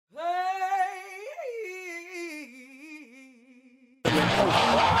Walker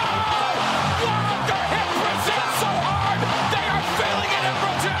hit Brazil so hard, they are feeling it in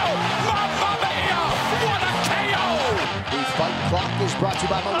Brazil. Mamma mia, what a KO! The fight clock is brought to you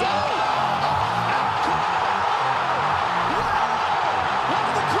by Modelo. One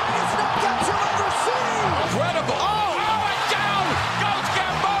of the greatest knockouts you'll ever see! Incredible. Oh, and down goes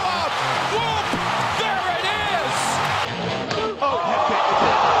Gamboa. Whoop, there it is.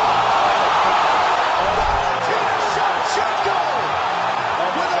 Shevchenko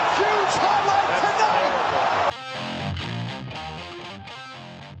with a huge highlight tonight!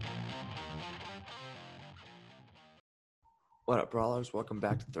 What up, Brawlers? Welcome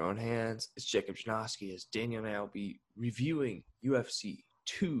back to Throwing Hands. It's Jacob Janoski as Daniel and I will be reviewing UFC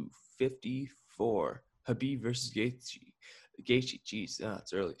 254, Khabib versus Gaethje. Jeez,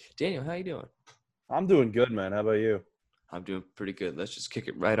 it's early. Daniel, how you doing? I'm doing good, man. How about you? I'm doing pretty good. Let's just kick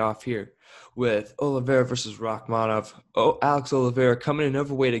it right off here with Oliveira versus Rakhmonov. Oh, Alex Oliveira coming in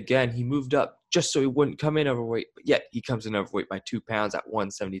overweight again. He moved up just so he wouldn't come in overweight, but yet he comes in overweight by 2 pounds at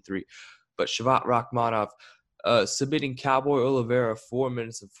 173. But Shavkat Rakhmonov submitting Cowboy Oliveira 4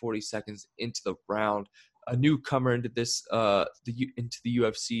 minutes and 40 seconds into the round. A newcomer into this into the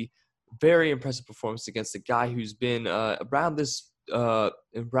UFC. Very impressive performance against a guy who's been around the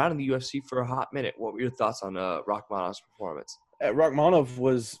UFC for a hot minute. What were your thoughts on Rakhmonov's performance? Rakhmonov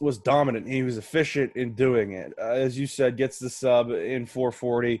was dominant. He was efficient in doing it. As you said, gets the sub in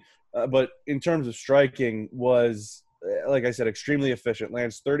 440. But in terms of striking, was, like I said, extremely efficient.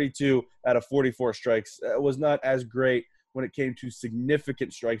 Lands 32 out of 44 strikes. Was not as great when it came to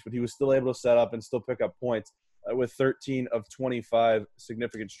significant strikes, but he was still able to set up and still pick up points with 13 of 25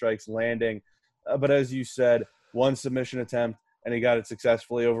 significant strikes landing. But as you said, one submission attempt, and he got it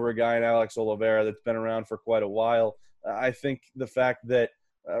successfully over a guy in Alex Oliveira that's been around for quite a while. I think the fact that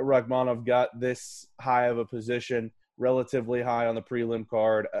Rakhmonov got this high of a position, relatively high on the prelim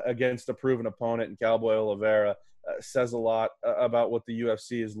card, against a proven opponent in Cowboy Oliveira, says a lot about what the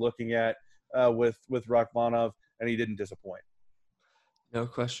UFC is looking at with Rakhmonov, and he didn't disappoint. No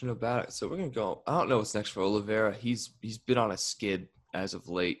question about it. So we're going to go. I don't know what's next for Oliveira. He's been on a skid as of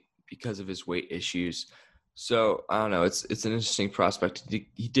late because of his weight issues. So I don't know. It's an interesting prospect.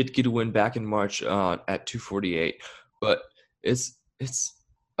 He did get a win back in March at 248, but it's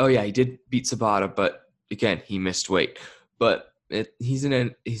he did beat Sabata, but again he missed weight. But he's in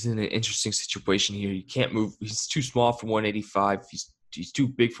an interesting situation here. He can't move. He's too small for 185. He's too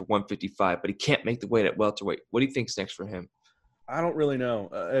big for 155, but he can't make the weight at welterweight. What do you think's next for him? I don't really know,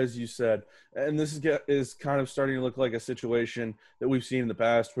 as you said. And this is kind of starting to look like a situation that we've seen in the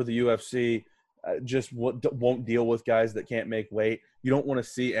past where the UFC just won't deal with guys that can't make weight. You don't want to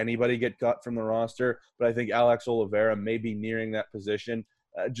see anybody get cut from the roster, but I think Alex Oliveira may be nearing that position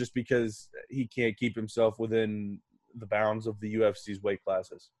just because he can't keep himself within the bounds of the UFC's weight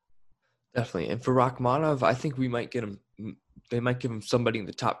classes. Definitely. And for Rakhmonov, I think we might get him – they might give him somebody in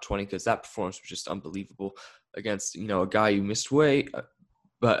the top 20 because that performance was just unbelievable against, a guy who missed weight,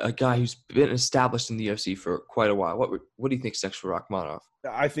 but a guy who's been established in the UFC for quite a while. What do you think's next for Rakhmonov?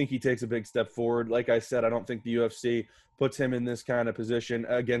 I think he takes a big step forward. Like I said, I don't think the UFC puts him in this kind of position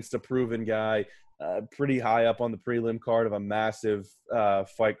against a proven guy pretty high up on the prelim card of a massive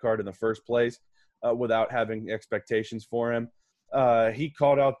fight card in the first place without having expectations for him. He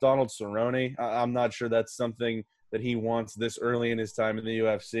called out Donald Cerrone. I'm not sure that's something that he wants this early in his time in the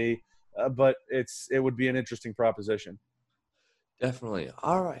UFC, but it would be an interesting proposition. Definitely.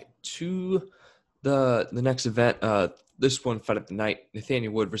 All right, to the next event. This one fight of the night: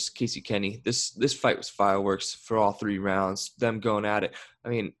 Nathaniel Wood versus Casey Kenny. This fight was fireworks for all 3 rounds. Them going at it. I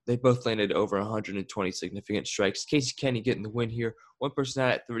mean, they both landed over 120 significant strikes. Casey Kenny getting the win here. One person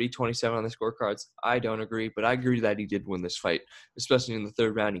had 30-27 on the scorecards. I don't agree, but I agree that he did win this fight, especially in the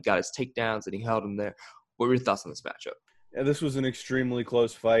 3rd round. He got his takedowns and he held him there. What were your thoughts on this matchup? Yeah, this was an extremely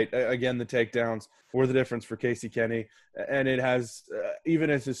close fight. Again, the takedowns were the difference for Casey Kenny, and it has, even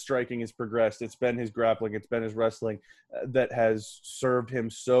as his striking has progressed, it's been his grappling, it's been his wrestling that has served him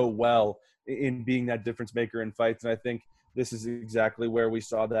so well in being that difference maker in fights. And I think this is exactly where we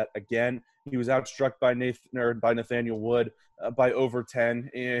saw that again. He was outstruck by Nathaniel Wood by over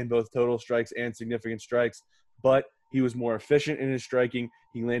 10 in both total strikes and significant strikes, but he was more efficient in his striking.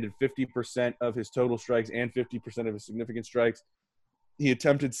 He landed 50% of his total strikes and 50% of his significant strikes. He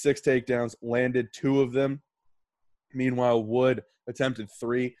attempted 6 takedowns, landed 2 of them. Meanwhile, Wood attempted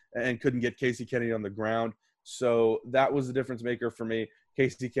 3 and couldn't get Casey Kenny on the ground. So that was the difference maker for me.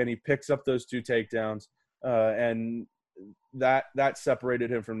 Casey Kenny picks up those 2 takedowns, and that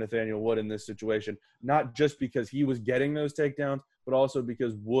separated him from Nathaniel Wood in this situation, not just because he was getting those takedowns, but also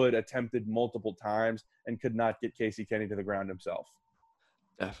because Wood attempted multiple times and could not get Casey Kenny to the ground himself.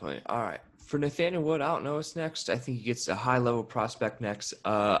 Definitely. All right. For Nathaniel Wood, I don't know what's next. I think he gets a high level prospect next.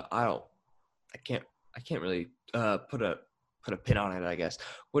 I can't really put a pin on it, I guess.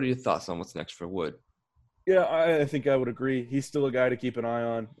 What are your thoughts on what's next for Wood? Yeah, I think I would agree. He's still a guy to keep an eye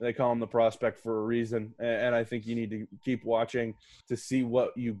on. They call him the prospect for a reason, and I think you need to keep watching to see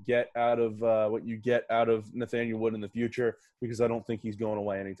what you get out of Nathaniel Wood in the future, because I don't think he's going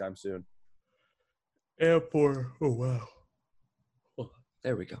away anytime soon.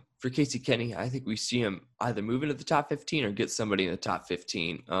 There we go. For Casey Kenny, I think we see him either move into the top 15 or get somebody in the top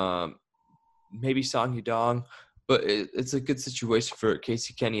 15. Maybe Song Yudong, but it's a good situation for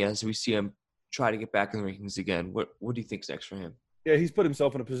Casey Kenny as we see him try to get back in the rankings again. What do you think's next for him? Yeah, he's put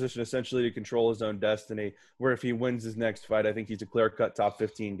himself in a position essentially to control his own destiny, where if he wins his next fight, I think he's a clear-cut top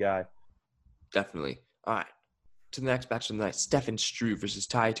 15 guy. Definitely. All right. To the next match of the night, Stefan Struve versus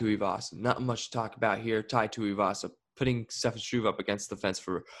Tai Tuivasa. Not much to talk about here. Tai Tuivasa putting Stefan Struve up against the fence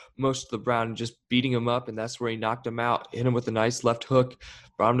for most of the round and just beating him up, and that's where he knocked him out, hit him with a nice left hook,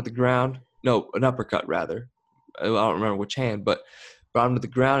 brought him to the ground. No, an uppercut, rather. I don't remember which hand, but brought him to the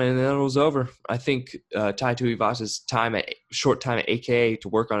ground, and then it was over. I think Tai Tuivasa's short time at AKA to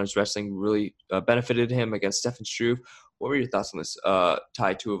work on his wrestling really benefited him against Stefan Struve. What were your thoughts on this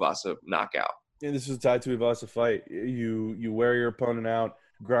Tai Tuivasa knockout? Yeah, this is a Tai Tuivasa fight. You wear your opponent out,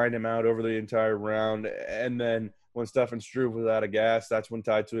 grind him out over the entire round, and then when Stefan Struve was out of gas, that's when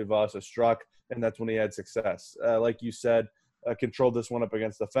Tai Tuivasa struck, and that's when he had success. Like you said, controlled this one up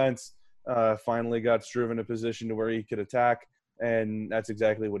against the fence, finally got Struve in a position to where he could attack, and that's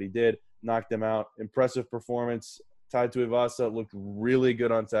exactly what he did. Knocked him out. Impressive performance. Tai Tuivasa looked really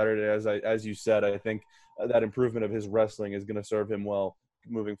good on Saturday. As you said, I think that improvement of his wrestling is going to serve him well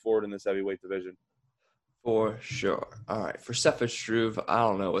moving forward in this heavyweight division. For sure. All right. For Stefan Struve, I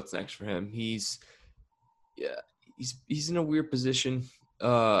don't know what's next for him. He's in a weird position.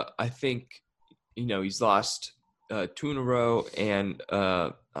 I think, he's lost 2 in a row and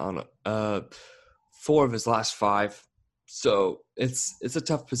I don't know, 4 of his last 5. So it's a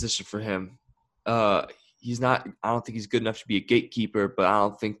tough position for him. I don't think he's good enough to be a gatekeeper, but I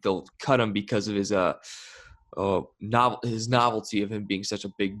don't think they'll cut him because of his novelty of him being such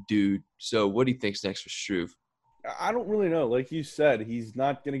a big dude. So what do you think's next for Struve? I don't really know. Like you said, he's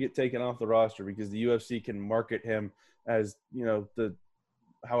not going to get taken off the roster because the UFC can market him as, the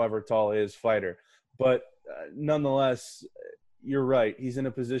however tall he is fighter. But nonetheless, you're right. He's in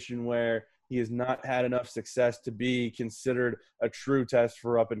a position where he has not had enough success to be considered a true test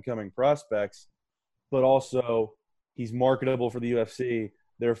for up-and-coming prospects. But also, he's marketable for the UFC.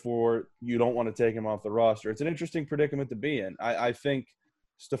 Therefore, you don't want to take him off the roster. It's an interesting predicament to be in. I think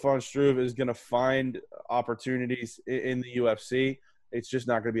Stefan Struve is going to find opportunities in the UFC. It's just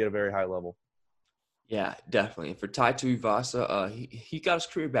not going to be at a very high level. Yeah, definitely. For Tai Tuivasa, he got his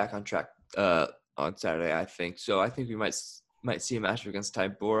career back on track on Saturday, I think. So I think we might see a match against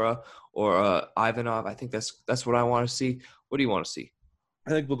Tybura or Ivanov. I think that's what I want to see. What do you want to see? I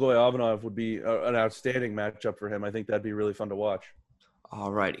think Blagoy Ivanov would be an outstanding matchup for him. I think that'd be really fun to watch.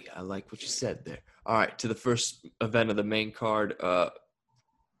 All righty. I like what you said there. All right, to the first event of the main card.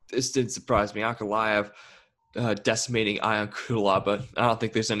 This didn't surprise me. Ankalaev decimating Ion Cutelaba. I don't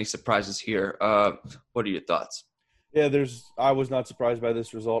think there's any surprises here. What are your thoughts? Yeah, I was not surprised by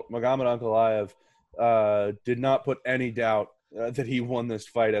this result. Magomed Ankalaev did not put any doubt that he won this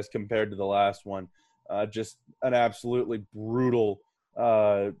fight as compared to the last one. Just an absolutely brutal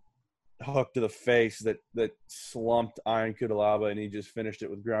hook to the face that slumped Ion Cutelaba, and he just finished it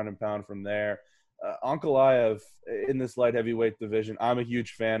with ground and pound from there. Ankalaev in this light heavyweight division, I'm a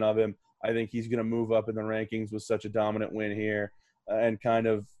huge fan of him. I think he's going to move up in the rankings with such a dominant win here and kind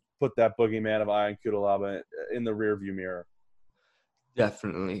of put that boogeyman of Ion Cutelaba in the rearview mirror.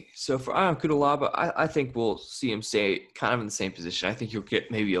 Definitely. So for Ion Cutelaba, I think we'll see him stay kind of in the same position. I think you'll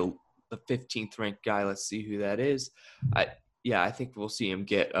get maybe the 15th ranked guy. Let's see who that is. I think we'll see him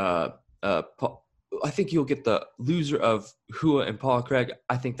get I think you'll get the loser of Hua and Paul Craig.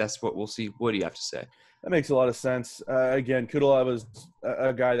 I think that's what we'll see. What do you have to say? That makes a lot of sense. Again, Cutelaba is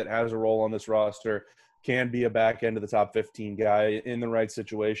a guy that has a role on this roster, can be a back end of the top 15 guy in the right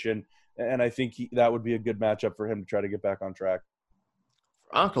situation, and I think that would be a good matchup for him to try to get back on track.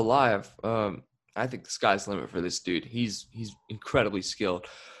 For Ankalaev, I think the sky's the limit for this dude. He's incredibly skilled.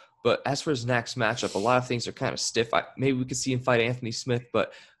 But as for his next matchup, a lot of things are kind of stiff. Maybe we could see him fight Anthony Smith,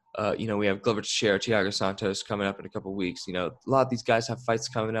 but we have Glover Teixeira, Thiago Santos coming up in a couple of weeks. A lot of these guys have fights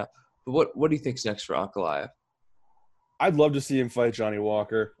coming up. But what do you think's next for Ankalaev? I'd love to see him fight Johnny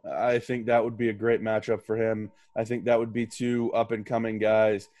Walker. I think that would be a great matchup for him. I think that would be two up-and-coming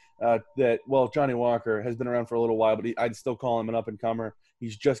guys Johnny Walker has been around for a little while, but I'd still call him an up-and-comer.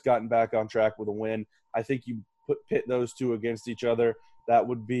 He's just gotten back on track with a win. I think you pit those two against each other. That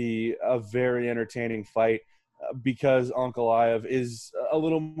would be a very entertaining fight because Ankalaev is a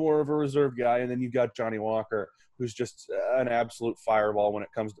little more of a reserve guy, and then you've got Johnny Walker, who's just an absolute fireball when it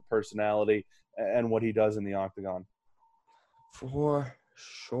comes to personality and what he does in the octagon. For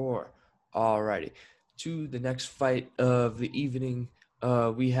sure. Alrighty. To the next fight of the evening,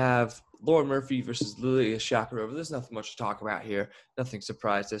 we have Lauren Murphy versus Lilia Shakarova. There's nothing much to talk about here. Nothing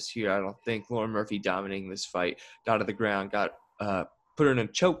surprised us here, I don't think. Lauren Murphy dominating this fight. Got to the ground, put her in a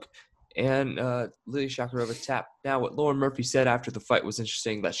choke, and Lilia Shakarova tapped. Now, what Lauren Murphy said after the fight was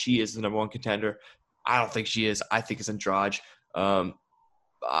interesting, that she is the number one contender. I don't think she is. I think it's Andrade.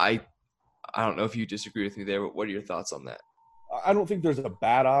 I don't know if you disagree with me there, but what are your thoughts on that? I don't think there's a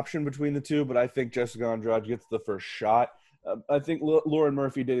bad option between the two, but I think Jessica Andrade gets the first shot. I think Lauren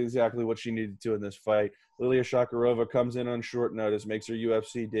Murphy did exactly what she needed to in this fight. Lilia Shakarova comes in on short notice, makes her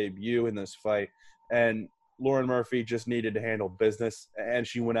UFC debut in this fight, and Lauren Murphy just needed to handle business, and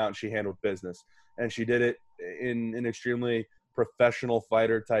she went out and she handled business. And she did it in an extremely professional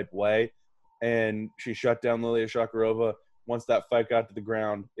fighter-type way, and she shut down Lilia Shakarova. Once that fight got to the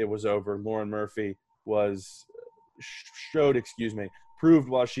ground, it was over. Lauren Murphy proved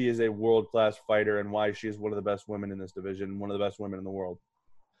why she is a world-class fighter and why she is one of the best women in this division, one of the best women in the world.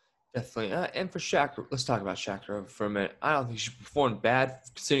 Definitely. And for Shakarova, let's talk about Shakarova for a minute. I don't think she performed bad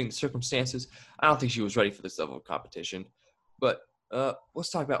considering the circumstances. I don't think she was ready for this level of competition. But let's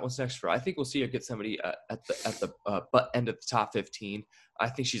talk about what's next for her. I think we'll see her get somebody at the butt end of the top 15. I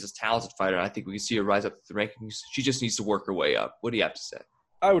think she's a talented fighter. I think we can see her rise up the rankings. She just needs to work her way up. What do you have to say?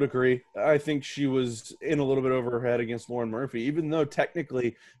 I would agree. I think she was in a little bit over her head against Lauren Murphy, even though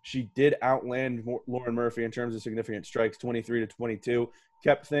technically she did outland Lauren Murphy in terms of significant strikes, 23-22,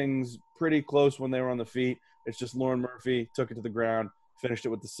 kept things pretty close when they were on the feet. It's just Lauren Murphy took it to the ground, finished it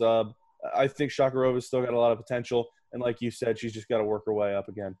with the sub. I think Shakarova's still got a lot of potential, and like you said, she's just got to work her way up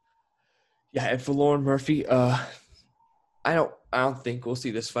again. Yeah, and for Lauren Murphy, I don't think we'll see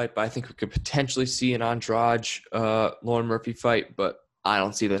this fight, but I think we could potentially see an Andrade Lauren Murphy fight, but I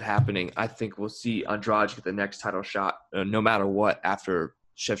don't see that happening. I think we'll see Andrade get the next title shot no matter what after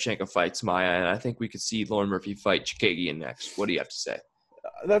Shevchenko fights Maya, and I think we could see Lauren Murphy fight Chikagian next. What do you have to say?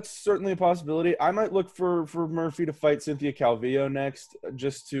 That's certainly a possibility. I might look for Murphy to fight Cynthia Calvillo next,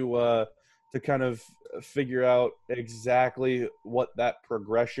 just to kind of figure out exactly what that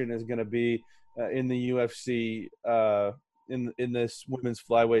progression is going to be in the UFC in this women's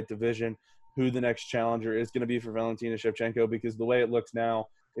flyweight division. Who the next challenger is going to be for Valentina Shevchenko, because the way it looks now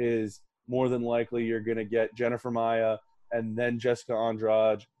is more than likely you're going to get Jennifer Maia and then Jessica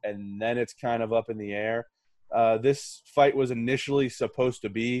Andrade, and then it's kind of up in the air. This fight was initially supposed to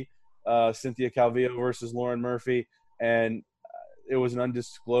be Cynthia Calvillo versus Lauren Murphy, and it was an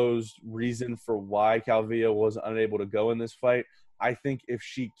undisclosed reason for why Calvillo was unable to go in this fight. I think if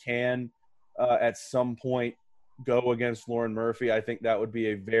she can at some point go against Lauren Murphy, I think that would be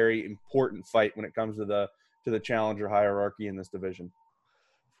a very important fight when it comes to the challenger hierarchy in this division.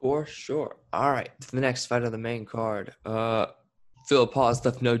 For sure. All right, to the next fight of the main card. Philip Hawes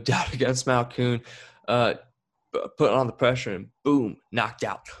left no doubt against Malkoun, put on the pressure and boom, knocked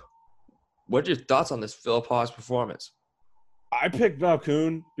out. What are your thoughts on this Philip Hawes performance? I picked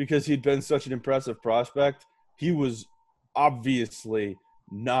Malkoun because he'd been such an impressive prospect. He was obviously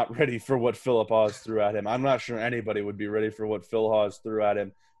not ready for what Philip Hawes threw at him. I'm not sure anybody would be ready for what Phil Hawes threw at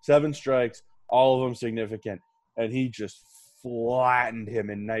him. 7 strikes, all of them significant, and he just flattened him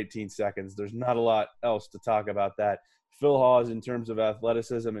in 19 seconds. There's not a lot else to talk about that. Phil Hawes, in terms of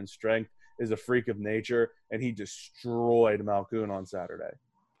athleticism and strength, is a freak of nature, and he destroyed Malkoun on Saturday.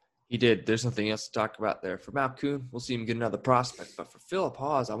 He did. There's nothing else to talk about there. For Malkoun, we'll see him get another prospect. But for Philip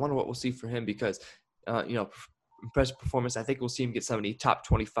Hawes, I wonder what we'll see for him because, impressive performance. I think we'll see him get somebody top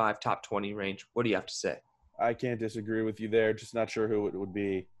 25, top 20 range. What do you have to say? I can't disagree with you there. Just not sure who it would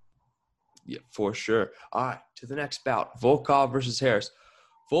be. Yeah, for sure. All right, to the next bout. Volkov versus Harris.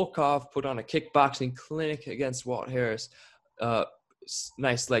 Volkov put on a kickboxing clinic against Walt Harris.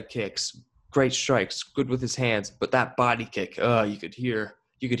 Nice leg kicks, great strikes, good with his hands. But that body kick, you could hear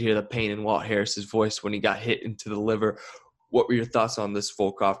the pain in Walt Harris's voice when he got hit into the liver. What were your thoughts on this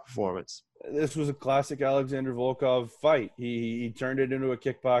Volkov performance? This was a classic Alexander Volkov fight. He turned it into a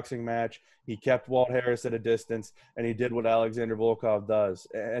kickboxing match. He kept Walt Harris at a distance, and he did what Alexander Volkov does,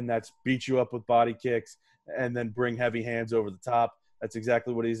 and that's beat you up with body kicks and then bring heavy hands over the top. That's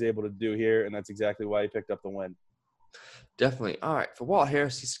exactly what he's able to do here, and that's exactly why he picked up the win. Definitely. All right. For Walt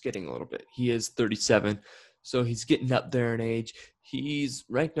Harris, he's getting a little bit. He is 37, so he's getting up there in age. He's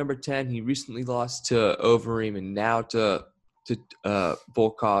ranked number 10. He recently lost to Overeem and now to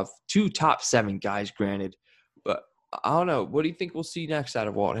Volkov. 2 top 7 guys, granted. But I don't know. What do you think we'll see next out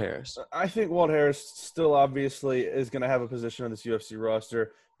of Walt Harris? I think Walt Harris still obviously is going to have a position on this UFC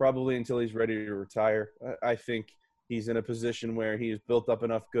roster, probably until he's ready to retire. I think he's in a position where he has built up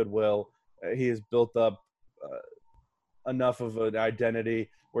enough goodwill. He has built up enough of an identity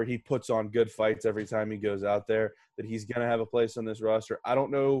where he puts on good fights every time he goes out there that he's going to have a place on this roster. I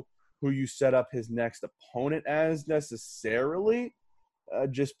don't know who you set up his next opponent as necessarily,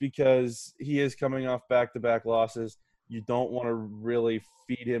 just because he is coming off back-to-back losses. You don't want to really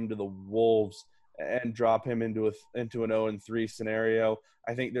feed him to the wolves and drop him into an 0-3 scenario.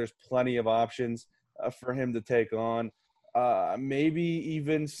 I think there's plenty of options for him to take on. Maybe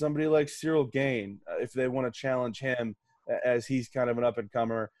even somebody like Cyril Gane, if they want to challenge him, as he's kind of an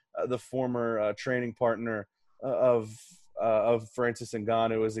up-and-comer, the former training partner of Francis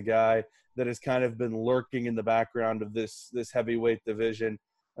Ngannou, is a guy that has kind of been lurking in the background of this heavyweight division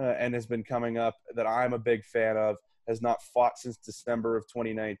and has been coming up, that I'm a big fan of, has not fought since December of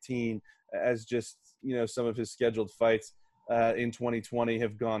 2019, as just, some of his scheduled fights in 2020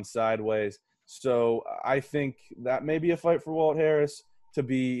 have gone sideways. So I think that may be a fight for Walt Harris to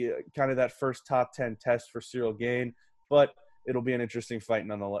be kind of that first top 10 test for Cyril Gane, but it'll be an interesting fight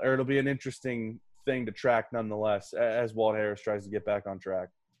nonetheless, or it'll be an interesting thing to track nonetheless as Walt Harris tries to get back on track.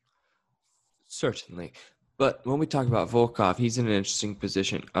 Certainly. But when we talk about Volkov, he's in an interesting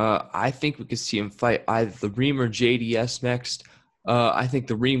position. I think we could see him fight either the Reem or JDS next. I think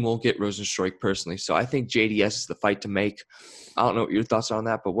the Reem will get Rosenstruik personally, so I think JDS is the fight to make. I don't know what your thoughts are on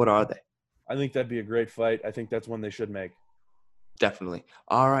that, but what are they? I think that'd be a great fight. I think that's one they should make. Definitely.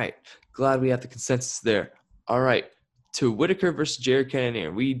 All right. Glad we have the consensus there. All right. To Whitaker versus Jared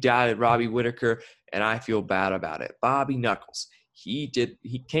Cannonier. We doubted Robbie Whitaker, and I feel bad about it. Bobby Knuckles. He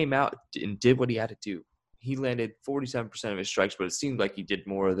came out and did what he had to do. He landed 47% of his strikes, but it seemed like he did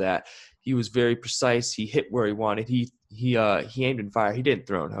more of that. He was very precise. He hit where he wanted. He aimed and fired. He didn't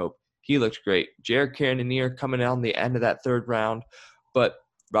throw and hope. He looked great. Jared Cannonier coming out on the end of that third round, but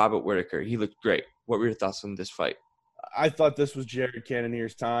Robert Whitaker, he looked great. What were your thoughts on this fight? I thought this was Jared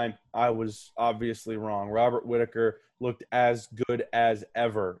Cannonier's time. I was obviously wrong. Robert Whitaker looked as good as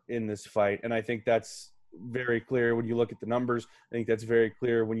ever in this fight, and I think that's very clear when you look at the numbers. I think that's very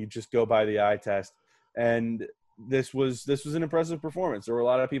clear when you just go by the eye test. And this was an impressive performance. There were a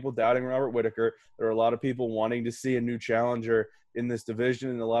lot of people doubting Robert Whitaker. There were a lot of people wanting to see a new challenger in this division,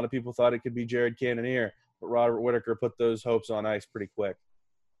 and a lot of people thought it could be Jared Cannonier. But Robert Whitaker put those hopes on ice pretty quick.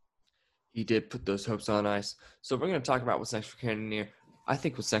 He did put those hopes on ice. So we're going to talk about what's next for Cannonier. I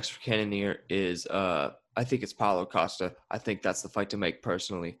think what's next for Cannonier is I think it's Paulo Costa. I think that's the fight to make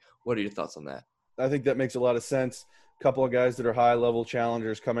personally. What are your thoughts on that? I think that makes a lot of sense. A couple of guys that are high-level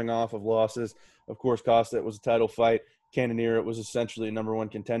challengers coming off of losses. Of course, Costa, it was a title fight. Cannonier, it was essentially a number one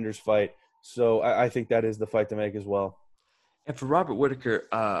contenders fight. So I think that is the fight to make as well. And for Robert Whitaker,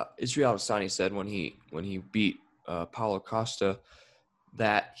 Israel Adesanya said when he beat Paulo Costa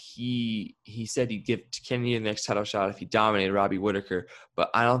that he said he'd give Cannonier the next title shot if he dominated Robbie Whitaker. But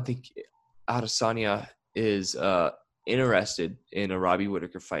I don't think Adesanya is interested in a Robbie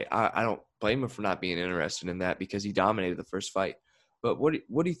Whitaker fight. I don't blame him for not being interested in that because he dominated the first fight. But what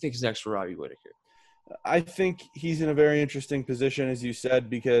do you think is next for Robbie Whitaker? I think he's in a very interesting position, as you said,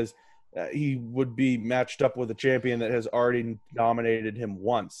 because he would be matched up with a champion that has already dominated him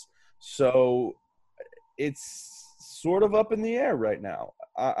once. So it's sort of up in the air right now.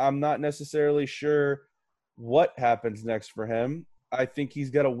 I'm not necessarily sure what happens next for him. I think he's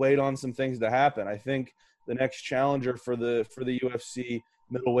got to wait on some things to happen. I think the next challenger for the UFC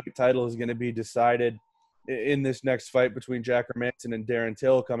middleweight title is going to be decided in this next fight between Jack Hermansson and Darren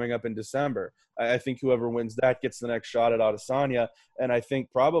Till coming up in December. I think whoever wins that gets the next shot at Adesanya, and I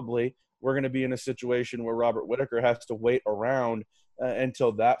think probably we're going to be in a situation where Robert Whitaker has to wait around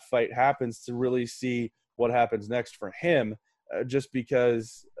until that fight happens to really see what happens next for him, just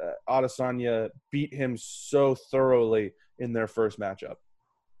because Adesanya beat him so thoroughly in their first matchup.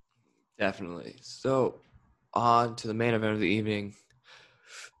 Definitely. So on to the main event of the evening.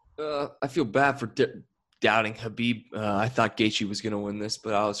 I feel bad for doubting Khabib. I thought Gaethje was going to win this,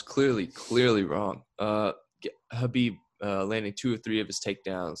 but I was clearly wrong. Khabib landing 2 or 3 of his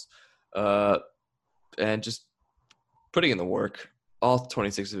takedowns and just putting in the work. All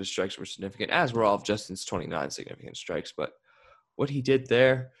 26 of his strikes were significant, as were all of Justin's 29 significant strikes. But what he did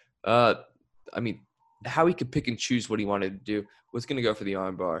there, how he could pick and choose what he wanted to do, was going to go for the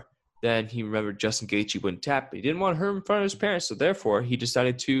armbar. Then he remembered Justin Gaethje wouldn't tap, but he didn't want to hurt him in front of his parents, so therefore he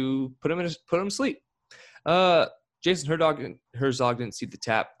decided to put him to sleep. Jason Herzog didn't see the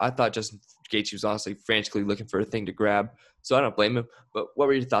tap. I thought Justin Gaethje was honestly frantically looking for a thing to grab, so I don't blame him. But what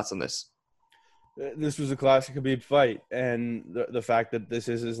were your thoughts on this? This was a classic Khabib fight, and the fact that this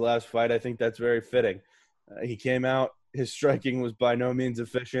is his last fight, I think that's very fitting. He came out. His striking was by no means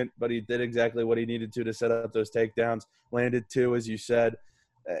efficient, but he did exactly what he needed to set up those takedowns. Landed 2, as you said.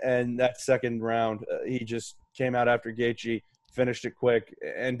 And that second round, he just came out after Gaethje, finished it quick,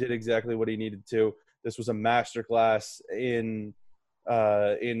 and did exactly what he needed to. This was a masterclass in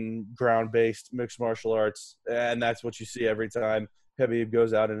ground-based mixed martial arts, and that's what you see every time Khabib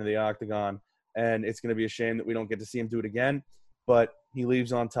goes out into the octagon. And it's going to be a shame that we don't get to see him do it again. But he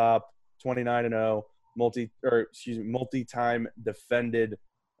leaves on top, 29-0, multi-time defended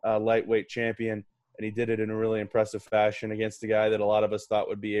lightweight champion. And he did it in a really impressive fashion against a guy that a lot of us thought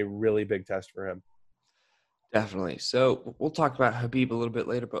would be a really big test for him. Definitely. So we'll talk about Khabib a little bit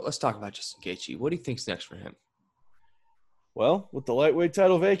later, but let's talk about Justin Gaethje. What do you think's next for him? Well, with the lightweight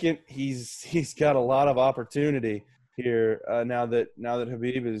title vacant, he's got a lot of opportunity here now that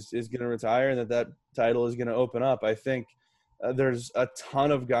Khabib is going to retire and that title is going to open up. I think there's a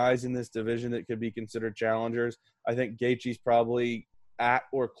ton of guys in this division that could be considered challengers. I think Gaethje's probably at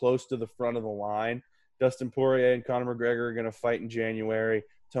or close to the front of the line. Dustin Poirier and Conor McGregor are going to fight in January.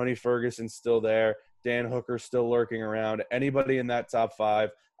 Tony Ferguson's still there. Dan Hooker's still lurking around. Anybody in that top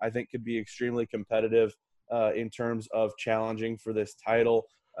 5, I think, could be extremely competitive in terms of challenging for this title.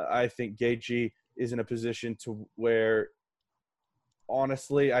 I think Gaethje is in a position to where,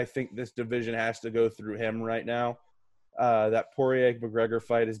 honestly, I think this division has to go through him right now. That Poirier-McGregor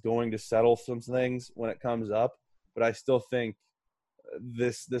fight is going to settle some things when it comes up, but I still think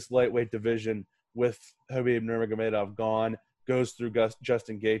this lightweight division with Khabib Nurmagomedov gone goes through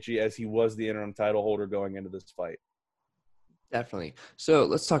Justin Gaethje, as he was the interim title holder going into this fight. Definitely. So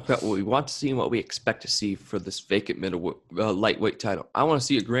let's talk about what we want to see and what we expect to see for this vacant lightweight title. I want to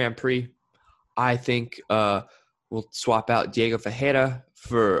see a Grand Prix. I think we'll swap out Diego Ferreira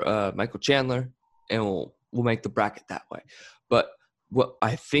for Michael Chandler, and we'll make the bracket that way. But what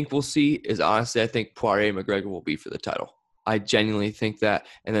I think we'll see is, honestly, I think Poirier-McGregor will be for the title. I genuinely think that,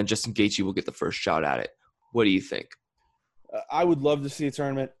 and then Justin Gaethje will get the first shot at it. What do you think? I would love to see a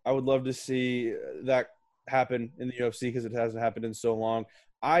tournament. I would love to see that happen in the UFC because it hasn't happened in so long.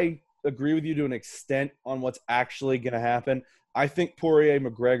 I agree with you to an extent on what's actually going to happen. I think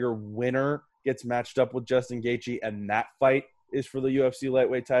Poirier-McGregor winner gets matched up with Justin Gaethje, and that fight is for the UFC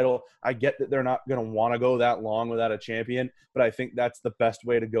lightweight title. I get that they're not going to want to go that long without a champion, but I think that's the best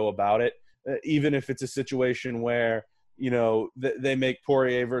way to go about it. Even if it's a situation where, they make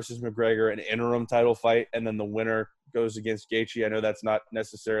Poirier versus McGregor an interim title fight, and then the winner goes against Gaethje. I know that's not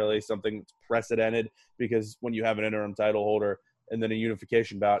necessarily something that's precedented, because when you have an interim title holder and then a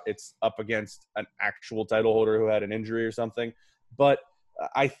unification bout, it's up against an actual title holder who had an injury or something. But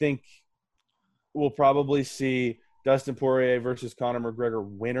I think we'll probably see Dustin Poirier versus Conor McGregor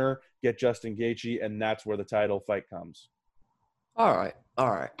winner get Justin Gaethje, and that's where the title fight comes. All right.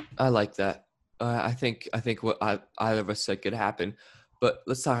 I like that. I think what either of us said could happen. But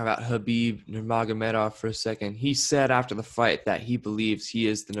let's talk about Khabib Nurmagomedov for a second. He said after the fight that he believes he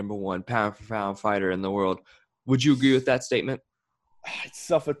is the number 1 pound-for-pound fighter in the world. Would you agree with that statement?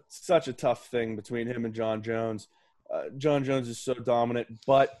 It's such a tough thing between him and John Jones. John Jones is so dominant,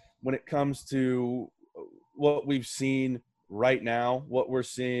 but when it comes to what we've seen right now, what we're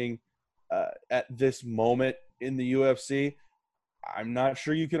seeing at this moment in the UFC, I'm not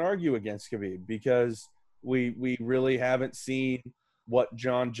sure you can argue against Khabib, because we really haven't seen what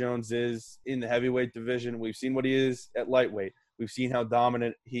John Jones is in the heavyweight division. We've seen what he is at lightweight. We've seen how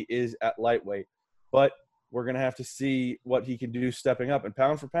dominant he is at lightweight. But we're going to have to see what he can do stepping up. And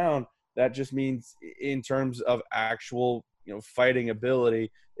pound for pound, that just means in terms of actual, fighting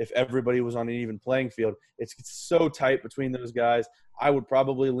ability, if everybody was on an even playing field. It's so tight between those guys. I would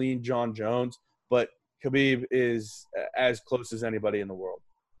probably lean John Jones, but Khabib is as close as anybody in the world.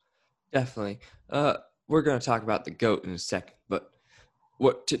 Definitely. We're going to talk about the GOAT in a second, but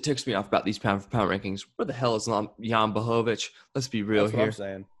what ticks me off about these pound-for-pound rankings, where the hell is Jan Blachowicz? Let's be real here. That's what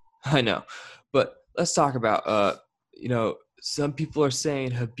I'm saying. I know. But let's talk about, some people are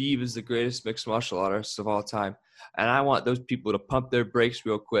saying Khabib is the greatest mixed martial artist of all time. And I want those people to pump their brakes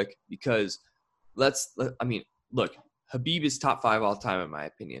real quick, because look, Khabib is top 5 all time in my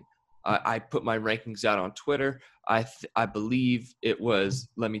opinion. I put my rankings out on Twitter. I believe it was,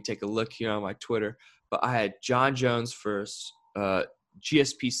 let me take a look here on my Twitter, but I had John Jones first,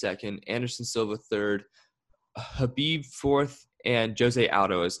 GSP second, Anderson Silva third, Khabib fourth, and Jose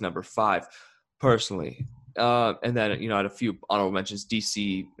Aldo is number 5, personally. And then, I had a few honorable mentions,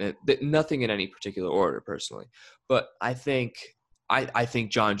 DC, nothing in any particular order, personally. But I think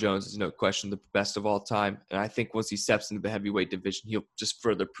John Jones is no question the best of all time. And I think once he steps into the heavyweight division, he'll just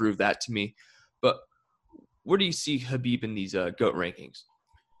further prove that to me. But where do you see Khabib in these GOAT rankings?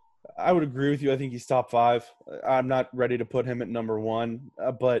 I would agree with you. I think he's top 5. I'm not ready to put him at number 1,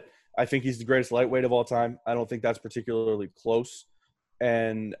 but I think he's the greatest lightweight of all time. I don't think that's particularly close.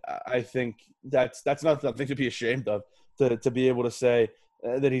 And I think that's not something to be ashamed of, to be able to say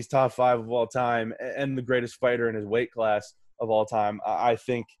that he's top 5 of all time and the greatest fighter in his weight class of all time. I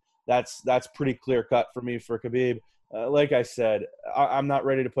think that's pretty clear cut for me for Khabib. Like I said, I'm not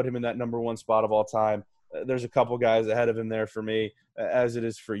ready to put him in that number 1 spot of all time. There's a couple guys ahead of him there for me, as it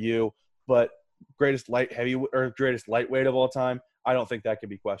is for you. But greatest lightweight of all time, I don't think that can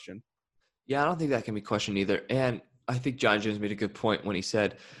be questioned. Yeah, I don't think that can be questioned either. And I think John Jones made a good point when he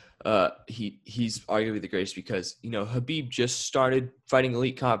said he's arguably the greatest because, Khabib just started fighting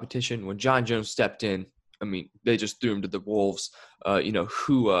elite competition. When John Jones stepped in, I mean, they just threw him to the wolves.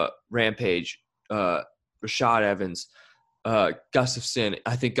 Hua, Rampage, Rashad Evans, Gustafsson.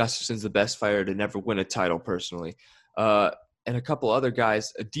 I think Gustafsson's the best fighter to never win a title personally. And a couple other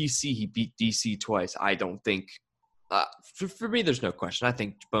guys. DC, he beat DC twice. I don't think for me, there's no question. I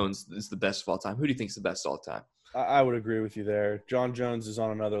think Bones is the best of all time. Who do you think is the best of all time? I would agree with you there. John Jones is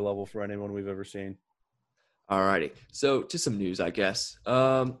on another level for anyone we've ever seen. All righty. So to some news, I guess.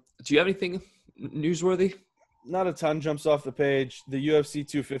 Do you have anything newsworthy? Not a ton jumps off the page. The UFC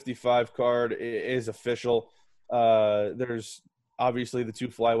 255 card is official. There's obviously the 2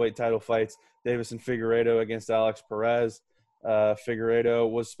 flyweight title fights, Davis and Figueiredo against Alex Perez. Figueiredo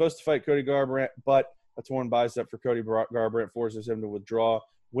was supposed to fight Cody Garbrandt, but a torn bicep for Cody Garbrandt forces him to withdraw.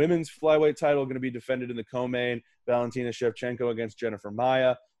 Women's flyweight title going to be defended in the co-main. Valentina Shevchenko against Jennifer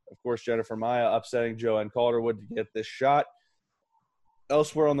Maia. Of course, Jennifer Maia upsetting Joanne Calderwood to get this shot.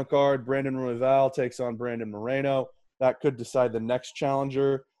 Elsewhere on the card, Brandon Royval takes on Brandon Moreno. That could decide the next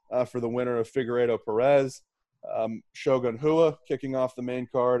challenger for the winner of Figueiredo-Perez. Shogun Rua kicking off the main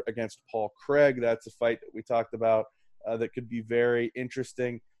card against Paul Craig. That's a fight that we talked about that could be very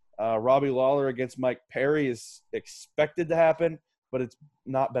interesting. Robbie Lawler against Mike Perry is expected to happen, but it's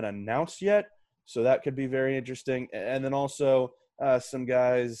not been announced yet. So that could be very interesting. And then also some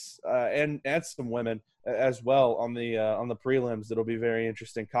guys and some women as well on the prelims that'll be very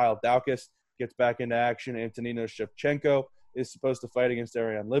interesting. Kyle Daukaus gets back into action. Antonino Shevchenko is supposed to fight against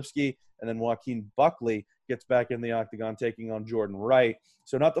Ariane Lipsky. And then Joaquin Buckley gets back in the octagon taking on Jordan Wright.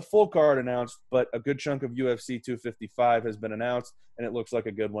 So not the full card announced, but a good chunk of UFC 255 has been announced, and it looks like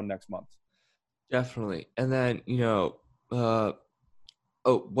a good one next month. Definitely. And then, Dana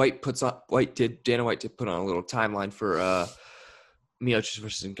White did put on a little timeline for Miocic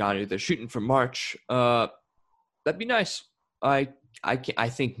versus Ngannou. They're shooting for March. That'd be nice. I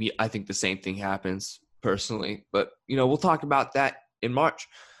think the same thing happens personally, but we'll talk about that in March.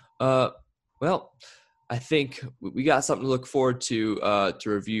 Well, I think we got something to look forward to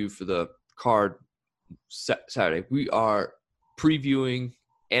review for the card Saturday. We are previewing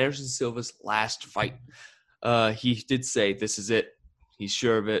Anderson Silva's last fight. He did say this is it. He's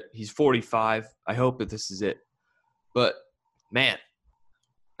sure of it. He's 45. I hope that this is it. But, man,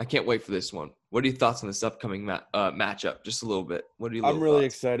 I can't wait for this one. What are your thoughts on this upcoming matchup? Just a little bit. What are your I'm really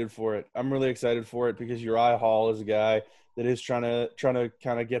thoughts? excited for it. I'm really excited for it because Uriah Hall is a guy that is trying to kind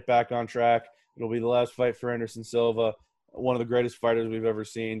of get back on track. It'll be the last fight for Anderson Silva, one of the greatest fighters we've ever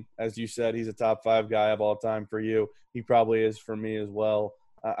seen. As you said, he's a top 5 guy of all time for you. He probably is for me as well.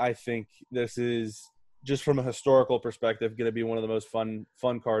 I think this is, just from a historical perspective, going to be one of the most fun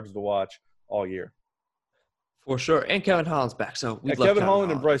cards to watch all year. For sure. And Kevin Holland's back. So Kevin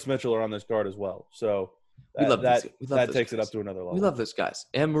Holland and Bryce Mitchell are on this card as well. So that takes it up to another level. We love those guys.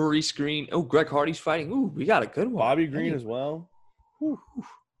 And Maurice Green. Oh, Greg Hardy's fighting. Ooh, we got a good one. Bobby Green as well. Whew.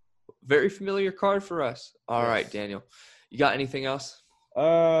 Very familiar card for us. All right, Daniel. You got anything else?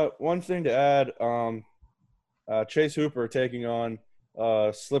 One thing to add, Chase Hooper taking on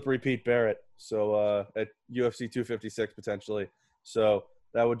Slippery Pete Barrett. So at UFC 256 potentially. So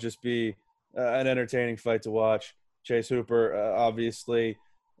that would just be an entertaining fight to watch. Chase Hooper obviously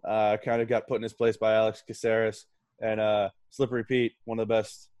kind of got put in his place by Alex Caceres, and Slippery Pete, one of the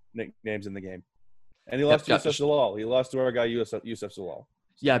best nicknames in the game. And he lost to Yusuf Zalal. He lost to our guy Yusuf Zalal.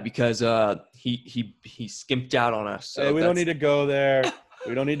 Yeah, because he skimped out on us. So hey, we don't need to go there.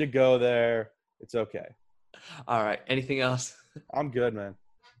 We don't need to go there. It's okay. All right. Anything else? I'm good, man.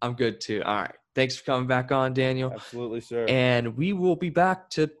 I'm good too. All right. Thanks for coming back on, Daniel. Absolutely, sir. And we will be back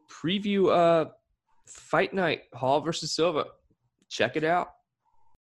to preview Fight Night, Hall versus Silva. Check it out.